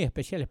muy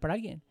especiales para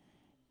alguien.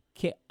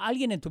 Que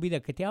alguien en tu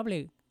vida que te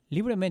hable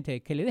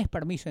libremente, que le des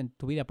permiso en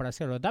tu vida para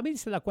hacerlo. David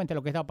se da cuenta de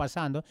lo que estaba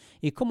pasando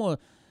y cómo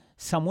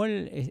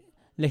Samuel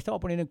le estaba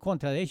poniendo en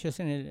contra de ellos.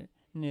 En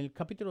el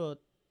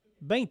capítulo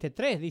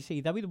 23 dice,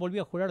 y David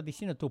volvió a jurar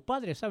diciendo, tu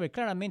padre sabe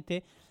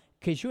claramente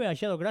que yo he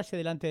hallado gracia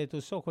delante de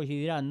tus ojos, y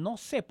dirá, no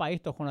sepa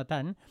esto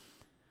Jonatán,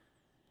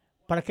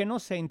 para que no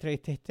se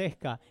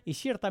entristezca. Y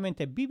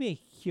ciertamente vive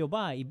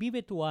Jehová y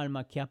vive tu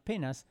alma, que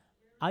apenas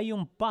hay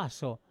un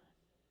paso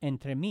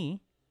entre mí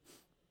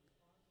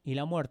y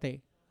la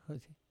muerte.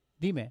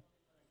 Dime,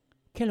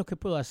 ¿qué es lo que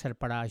puedo hacer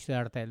para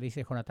ayudarte?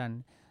 Dice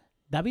Jonatán.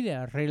 David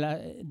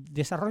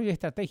desarrolla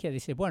estrategia,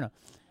 dice, bueno,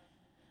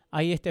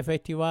 hay este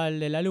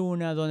festival de la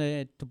luna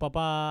donde tu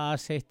papá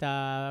hace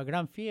esta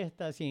gran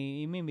fiesta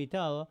y me ha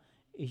invitado,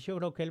 y yo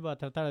creo que él va a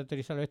tratar de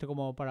utilizarlo esto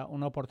como para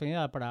una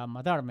oportunidad para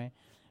matarme.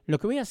 Lo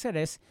que voy a hacer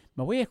es,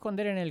 me voy a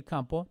esconder en el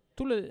campo.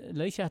 Tú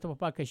le dices a tu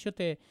papá que yo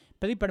te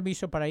pedí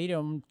permiso para ir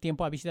un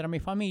tiempo a visitar a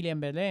mi familia en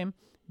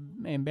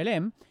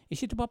Belén, y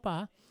si tu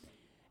papá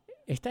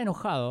está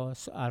enojado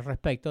al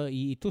respecto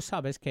y tú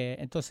sabes que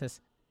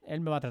entonces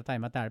él me va a tratar de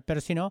matar, pero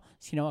si no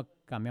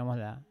cambiamos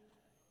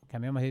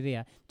de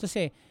idea.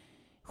 Entonces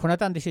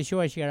Jonatán dice, yo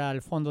voy a llegar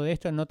al fondo de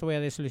esto, no te voy a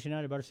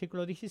desilusionar. El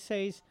versículo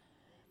 16,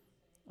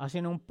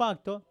 hacen un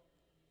pacto.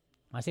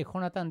 Así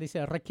Jonatán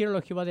dice, requiero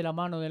a Jehová de la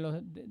mano de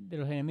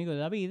los enemigos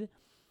de David.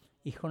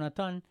 Y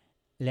Jonatán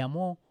le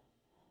amó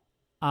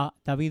a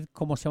David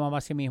como se amaba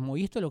a sí mismo.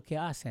 Y esto es lo que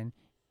hacen.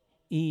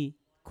 Y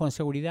con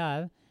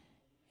seguridad,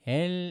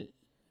 él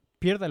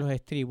pierde los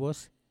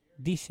estribos,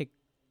 dice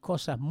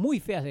cosas muy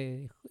feas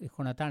de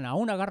Jonatán,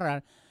 aún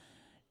agarrar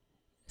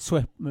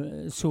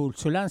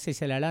su lanza y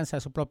se la lanza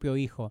a su propio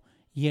hijo.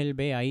 Y él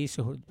ve ahí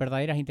sus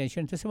verdaderas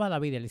intenciones. Entonces va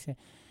David y le dice,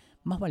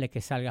 más vale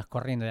que salgas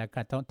corriendo de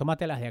acá,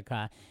 tómatelas de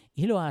acá.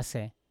 Y lo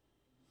hace.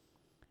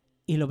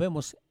 Y lo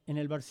vemos en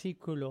el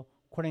versículo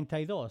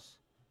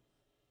 42.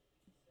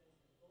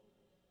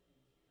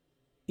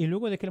 Y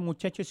luego de que el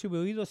muchacho se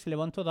hubo huido, se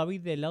levantó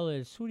David del lado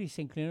del sur y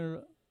se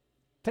inclinó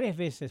 3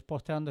 veces,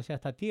 postrándose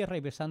hasta tierra y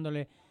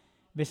besándose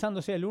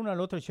el uno al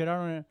otro,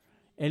 lloraron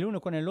el uno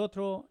con el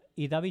otro,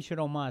 y David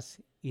lloró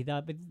más. Y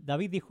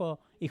David dijo,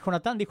 y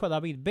Jonatán dijo a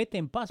David, vete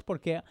en paz,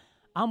 porque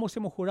ambos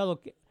hemos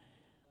jurado que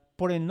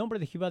por el nombre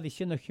de Jehová,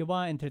 diciendo,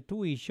 Jehová, entre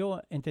tú y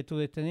yo, entre tu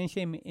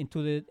descendencia y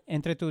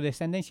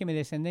mi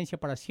descendencia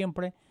para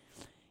siempre.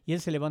 Y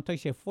él se levantó y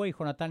se fue, y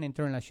Jonatán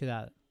entró en la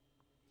ciudad.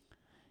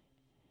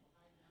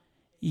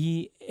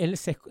 Y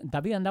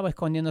David andaba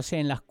escondiéndose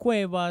en las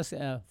cuevas,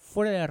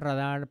 fuera del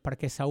radar, para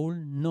que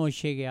Saúl no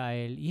llegue a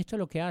él. Y esto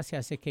lo que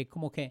hace que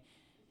como que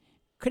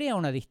crea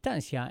una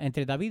distancia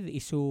entre David y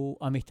su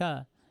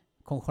amistad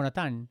con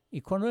Jonatán. Y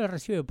cuando él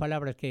recibe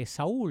palabras que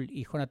Saúl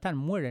y Jonatán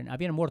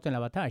habían muerto en la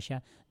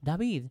batalla,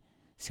 David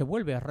se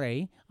vuelve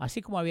rey,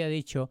 así como había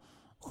dicho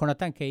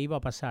Jonatán que iba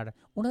a pasar.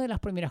 Una de las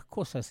primeras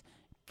cosas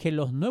que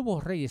los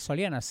nuevos reyes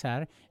solían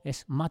hacer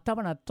es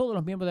mataban a todos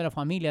los miembros de la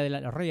familia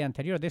del rey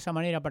anterior, de esa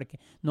manera para que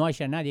no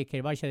haya nadie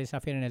que vaya a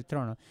desafiar en el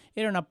trono.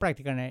 Era una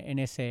práctica en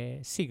ese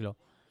siglo.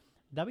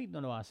 David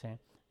no lo hace.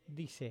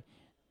 Dice,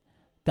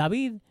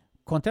 David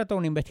contrata a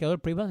un investigador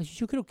privado y dice,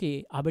 yo creo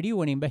que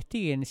averigüen,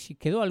 investiguen si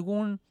quedó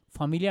algún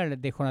familiar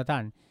de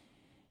Jonatán.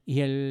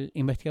 Y el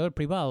investigador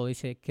privado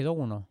dice, quedó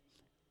uno.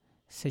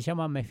 Se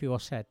llama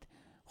Mefiboset.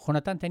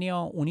 Jonatán tenía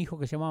un hijo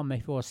que se llamaba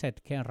Mefiboset,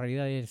 que en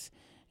realidad es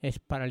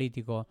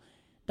paralítico.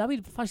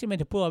 David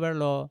fácilmente pudo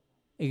haberlo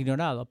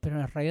ignorado, pero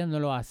en realidad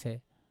no lo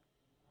hace.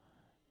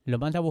 Lo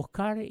manda a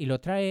buscar y lo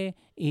trae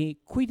y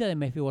cuida de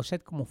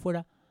Mefiboset como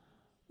fuera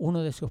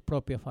uno de sus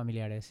propios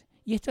familiares.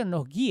 Y esto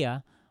nos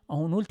guía a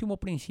un último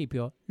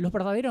principio. Los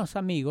verdaderos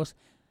amigos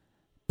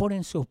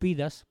ponen sus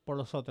vidas por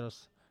los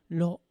otros.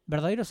 Los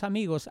verdaderos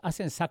amigos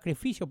hacen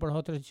sacrificio por los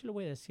otros. Yo le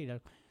voy a decir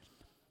algo.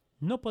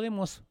 No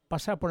podemos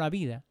pasar por la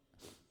vida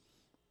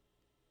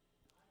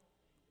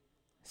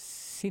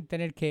sin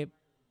tener que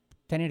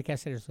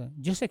hacer eso.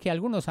 Yo sé que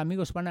algunos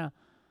amigos van a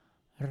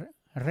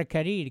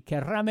requerir que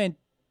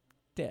realmente,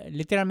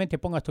 literalmente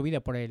pongas tu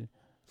vida por él.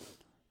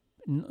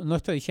 No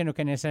estoy diciendo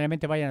que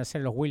necesariamente vayan a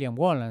ser los William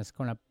Wallace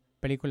con la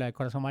película de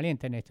Corazón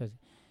Valiente en esto.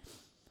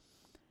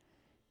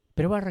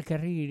 Pero va a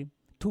requerir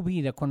tu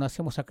vida cuando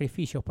hacemos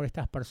sacrificios por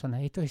estas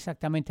personas. Esto es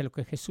exactamente lo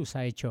que Jesús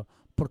ha hecho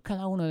por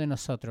cada uno de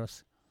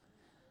nosotros.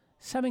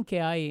 ¿Saben que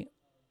hay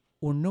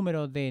un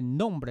número de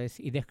nombres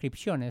y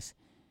descripciones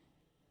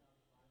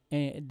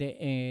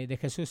de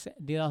Jesús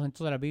dados en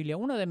toda la Biblia?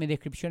 Una de mis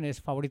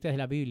descripciones favoritas de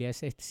la Biblia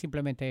es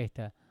simplemente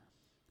esta: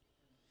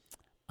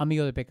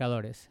 amigo de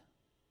pecadores.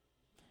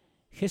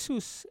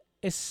 Jesús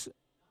es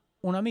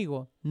un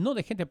amigo, no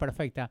de gente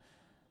perfecta,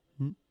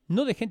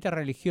 no de gente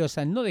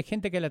religiosa, no de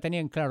gente que la tenía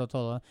en claro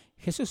todo.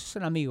 Jesús es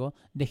un amigo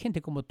de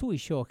gente como tú y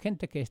yo,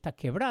 gente que está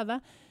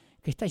quebrada,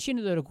 que está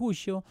lleno de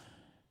orgullo,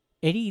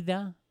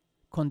 herida,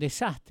 con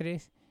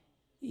desastres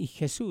y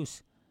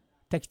Jesús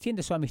te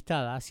extiende su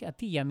amistad hacia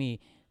ti y a mí.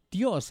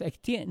 Dios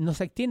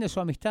nos extiende su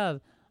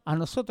amistad a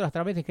nosotros a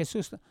través de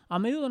Jesús. A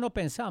menudo no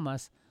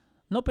pensamos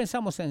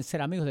en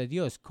ser amigos de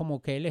Dios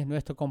como que Él es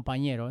nuestro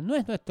compañero, no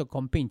es nuestro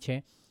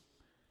compinche,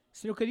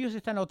 sino que Dios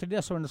está en la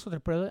autoridad sobre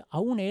nosotros, pero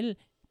aún Él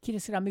quiere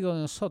ser amigo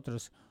de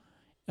nosotros,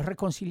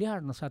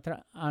 reconciliarnos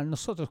a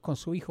nosotros con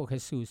su Hijo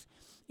Jesús.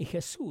 Y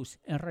Jesús,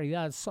 en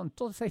realidad, son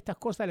todas estas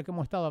cosas de las que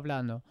hemos estado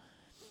hablando.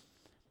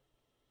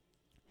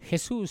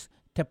 Jesús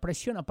te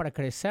presiona para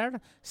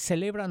crecer,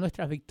 celebra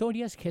nuestras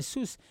victorias.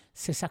 Jesús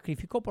se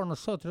sacrificó por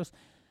nosotros.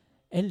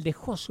 Él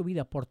dejó su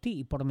vida por ti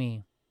y por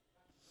mí.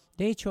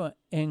 De hecho,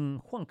 en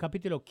Juan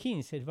capítulo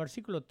 15, el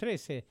versículo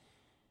 13,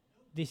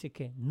 dice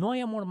que no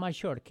hay amor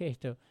mayor que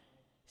esto,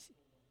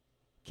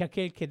 que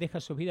aquel que deja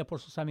su vida por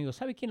sus amigos.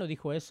 ¿Sabe quién lo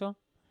dijo eso?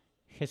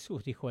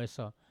 Jesús dijo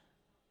eso.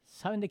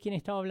 ¿Saben de quién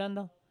estaba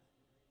hablando?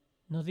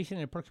 Nos dice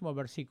en el próximo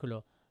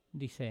versículo,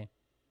 dice,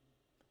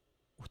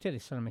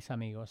 ustedes son mis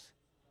amigos.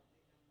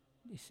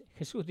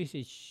 Jesús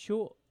dice,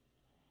 yo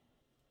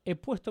he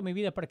puesto mi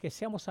vida para que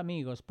seamos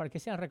amigos, para que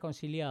sean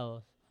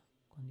reconciliados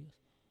con Dios.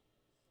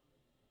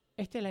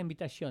 Esta es la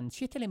invitación.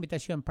 Si esta es la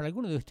invitación para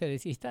algunos de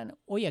ustedes y están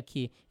hoy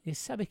aquí,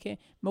 ¿sabes qué?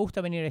 Me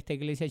gusta venir a esta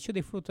iglesia, yo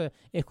disfruto de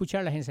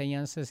escuchar las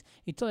enseñanzas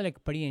y toda la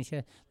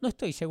experiencia. No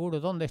estoy seguro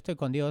dónde estoy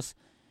con Dios.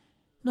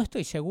 No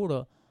estoy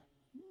seguro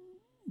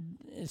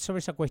sobre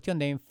esa cuestión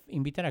de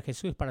invitar a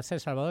Jesús para ser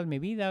Salvador de mi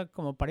vida,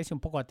 como parece un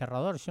poco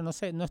aterrador. Yo no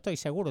sé, no estoy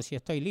seguro si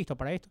estoy listo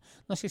para esto.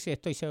 No sé si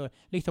estoy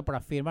listo para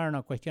afirmar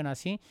una cuestión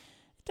así.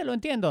 Te lo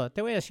entiendo,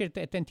 te voy a decir,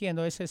 te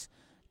entiendo, es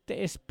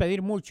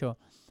pedir mucho.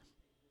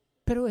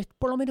 Pero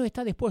por lo menos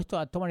está dispuesto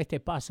a tomar este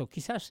paso.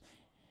 Quizás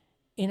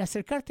en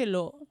acercarte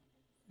lo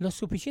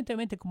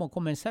suficientemente como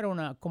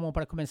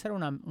para comenzar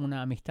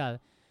una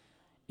amistad.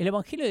 El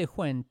Evangelio de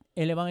Juan,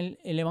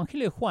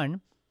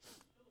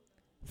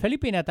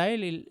 Felipe y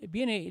Natanael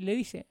viene y le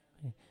dice,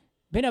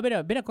 ven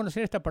a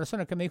conocer a esta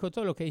persona que me dijo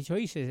todo lo que yo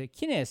hice.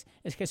 ¿Quién es?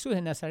 Es Jesús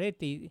de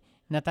Nazaret. Y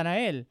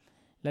Natanael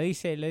le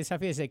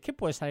desafía, dice, ¿qué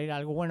puede salir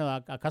algo bueno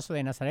acaso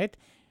de Nazaret?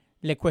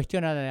 Le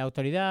cuestiona la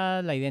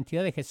autoridad, la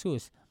identidad de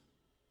Jesús.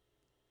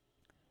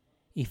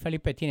 Y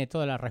Felipe tiene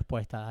toda la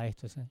respuesta a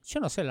esto. Yo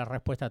no sé la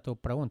respuesta a tu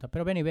pregunta,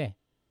 pero ven y ve.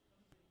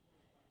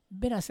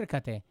 Ven,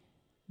 acércate.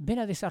 Ven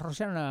a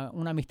desarrollar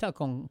una amistad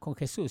con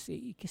Jesús.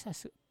 Y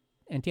quizás,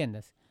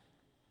 ¿entiendes?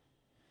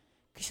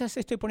 Quizás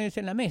estoy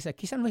poniéndose en la mesa.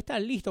 Quizás no está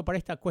listo para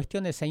esta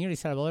cuestión de Señor y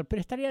Salvador, pero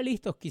estaría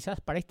listo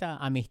quizás para esta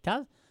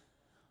amistad.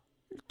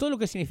 Todo lo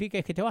que significa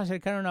es que te vas a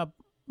acercar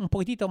un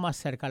poquitito más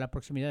cerca a la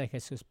proximidad de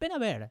Jesús. Ven a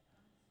ver.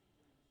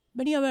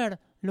 Vení a ver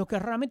lo que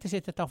realmente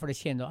se te está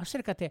ofreciendo.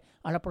 Acércate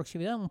a la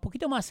proximidad un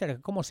poquito más cerca,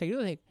 como a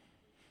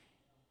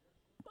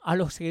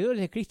los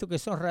seguidores de Cristo que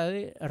son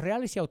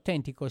reales y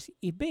auténticos,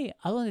 y ve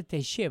a dónde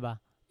te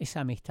lleva esa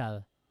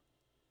amistad.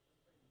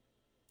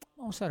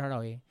 Vamos a orar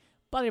hoy.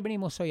 Padre,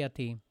 venimos hoy a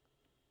ti.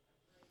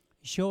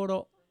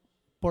 Lloro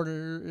por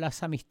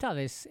las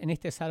amistades en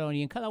este salón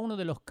y en cada uno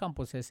de los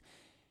campuses.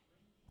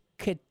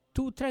 Que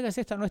tú traigas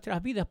esto a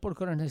nuestras vidas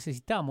porque lo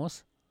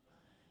necesitamos.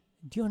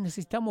 Dios,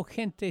 necesitamos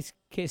gente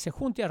que se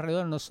junte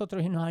alrededor de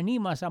nosotros y nos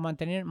animen a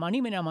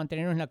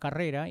mantenernos en la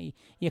carrera y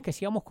a que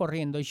sigamos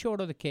corriendo. Y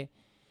lloro de que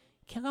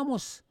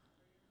hagamos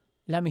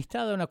la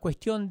amistad una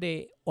cuestión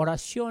de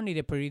oración y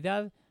de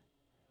prioridad,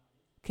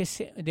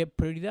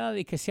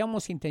 y que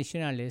seamos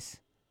intencionales.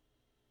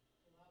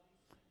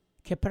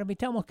 Que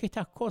permitamos que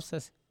estas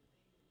cosas,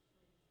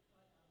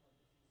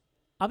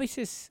 a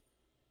veces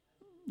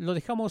lo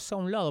dejamos a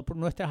un lado por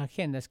nuestras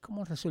agendas,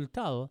 como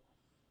resultado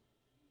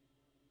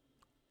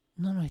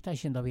no nos está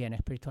yendo bien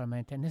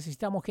espiritualmente.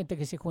 Necesitamos gente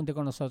que se junte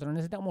con nosotros.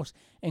 Necesitamos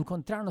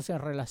encontrarnos en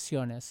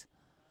relaciones.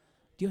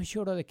 Dios,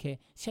 lloro de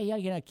que si hay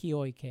alguien aquí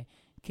hoy que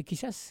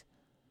quizás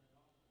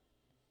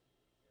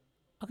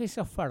haga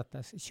esas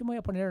ofertas, yo me voy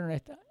a poner en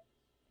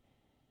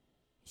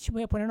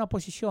una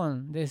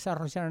posición de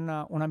desarrollar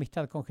una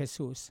amistad con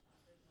Jesús.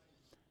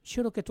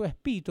 Lloro que tu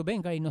Espíritu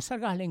venga y nos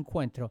salga al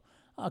encuentro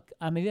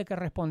a medida que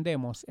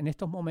respondemos en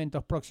estos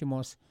momentos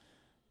próximos.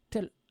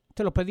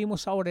 Te lo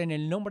pedimos ahora en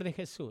el nombre de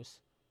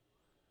Jesús.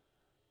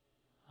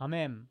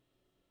 Amén.